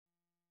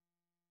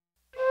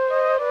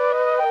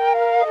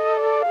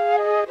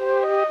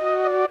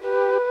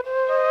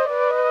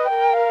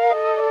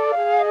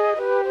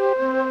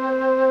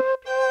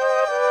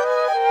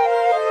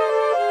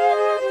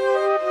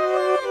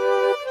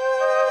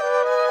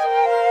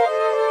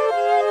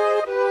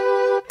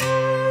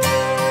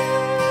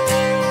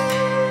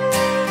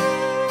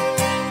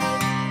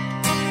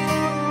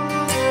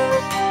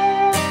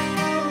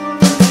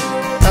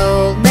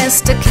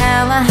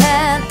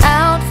Callahan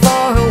out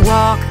for a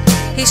walk.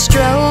 He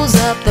strolls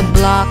up the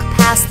block,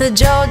 past the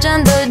George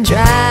and the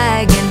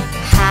Dragon.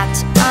 Hat,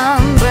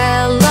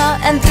 umbrella,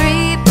 and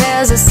 3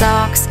 pairs of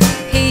socks.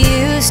 He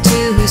used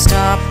to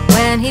stop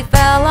when he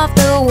fell off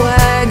the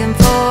wagon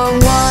for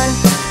 1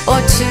 or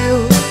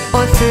 2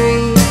 or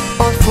 3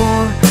 or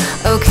 4.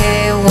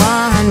 Okay,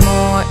 1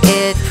 more,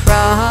 it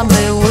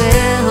probably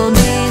will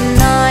be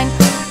 9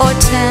 or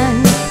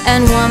 10,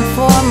 and 1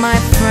 for my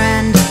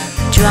friend.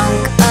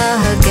 Drunk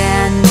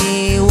again,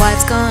 me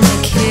wife's gonna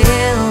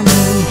kill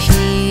me.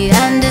 He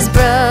and his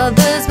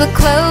brothers would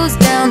close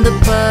down the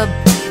pub.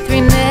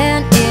 3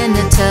 men in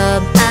a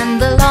tub,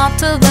 and the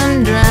lot of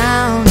them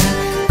drowning.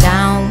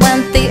 Down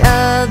went the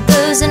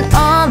others, and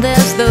all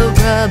there's the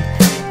rub.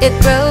 It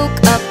broke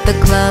up the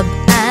club,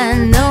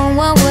 and no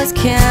one was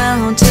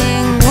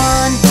counting.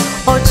 1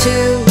 or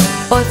 2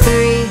 or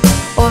 3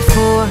 or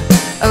 4.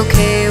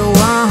 Okay,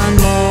 1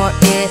 more,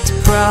 it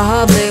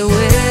probably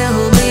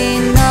will be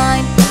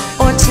 9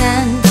 or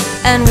 10,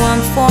 and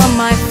 1 for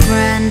my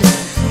friend.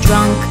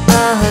 Drunk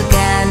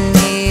again,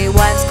 me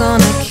wife's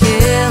gonna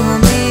kill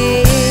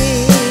me.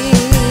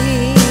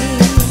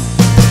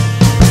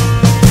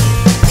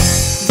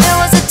 There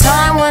was a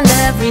time when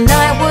every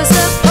night was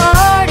a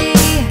party.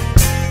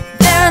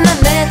 There in the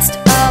midst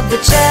of the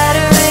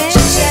chattering,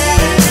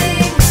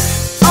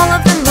 all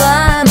of them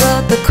blind,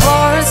 but the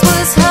chorus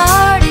was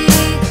hearty.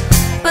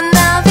 But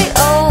now the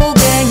old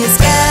gang is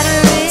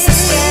scattering,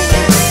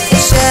 shattering,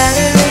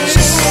 shattering.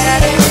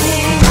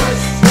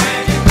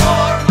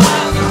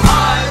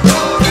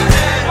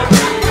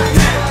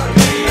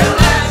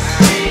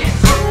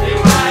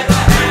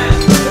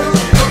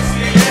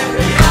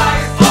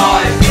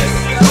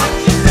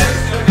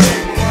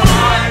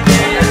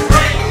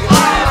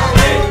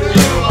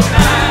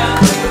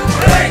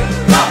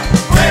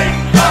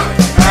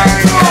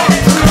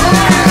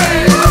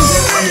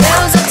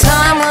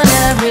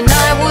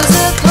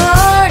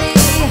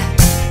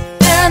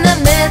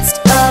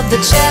 The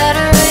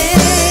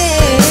chattering,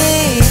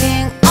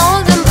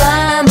 old and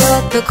blind,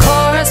 but the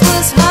chorus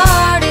was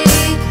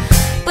hearty.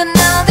 But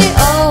now the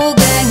old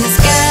gang is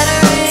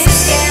scattering,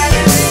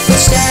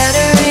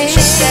 shattering.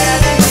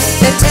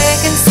 They've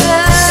taken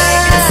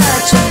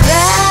such a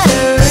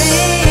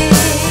battering.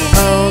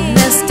 Old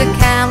Mr.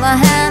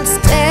 Callahan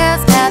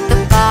stares at the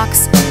box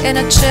in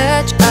a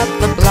church up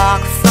the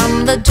block from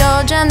the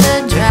George and the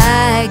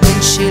Dragon.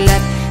 She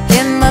left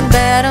him a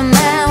better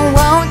man,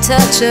 won't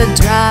touch a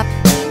drop.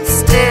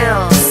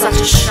 Still such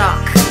a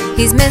shock,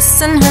 he's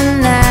missing her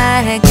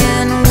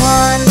nagging.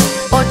 1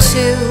 or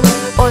 2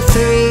 or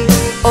 3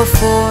 or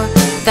 4,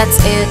 that's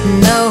it,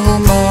 no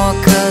more.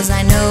 Cause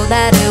I know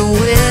that it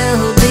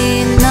will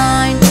be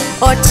 9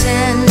 or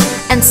 10,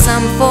 and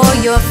some for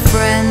your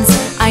friends.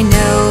 I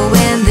know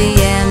in the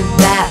end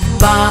that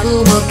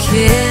bottle will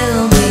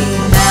kill me.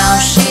 Now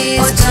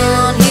she's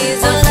gone,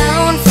 he's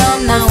alone from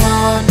now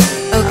on.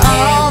 Okay,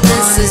 all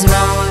this is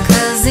wrong,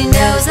 cause he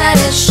knows that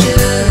it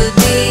should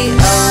be.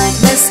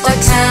 Mr.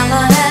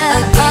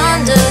 Callahan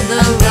under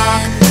the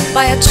rock,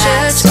 by a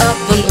church up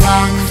the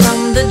block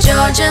from the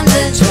George and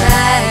the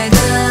Dragon.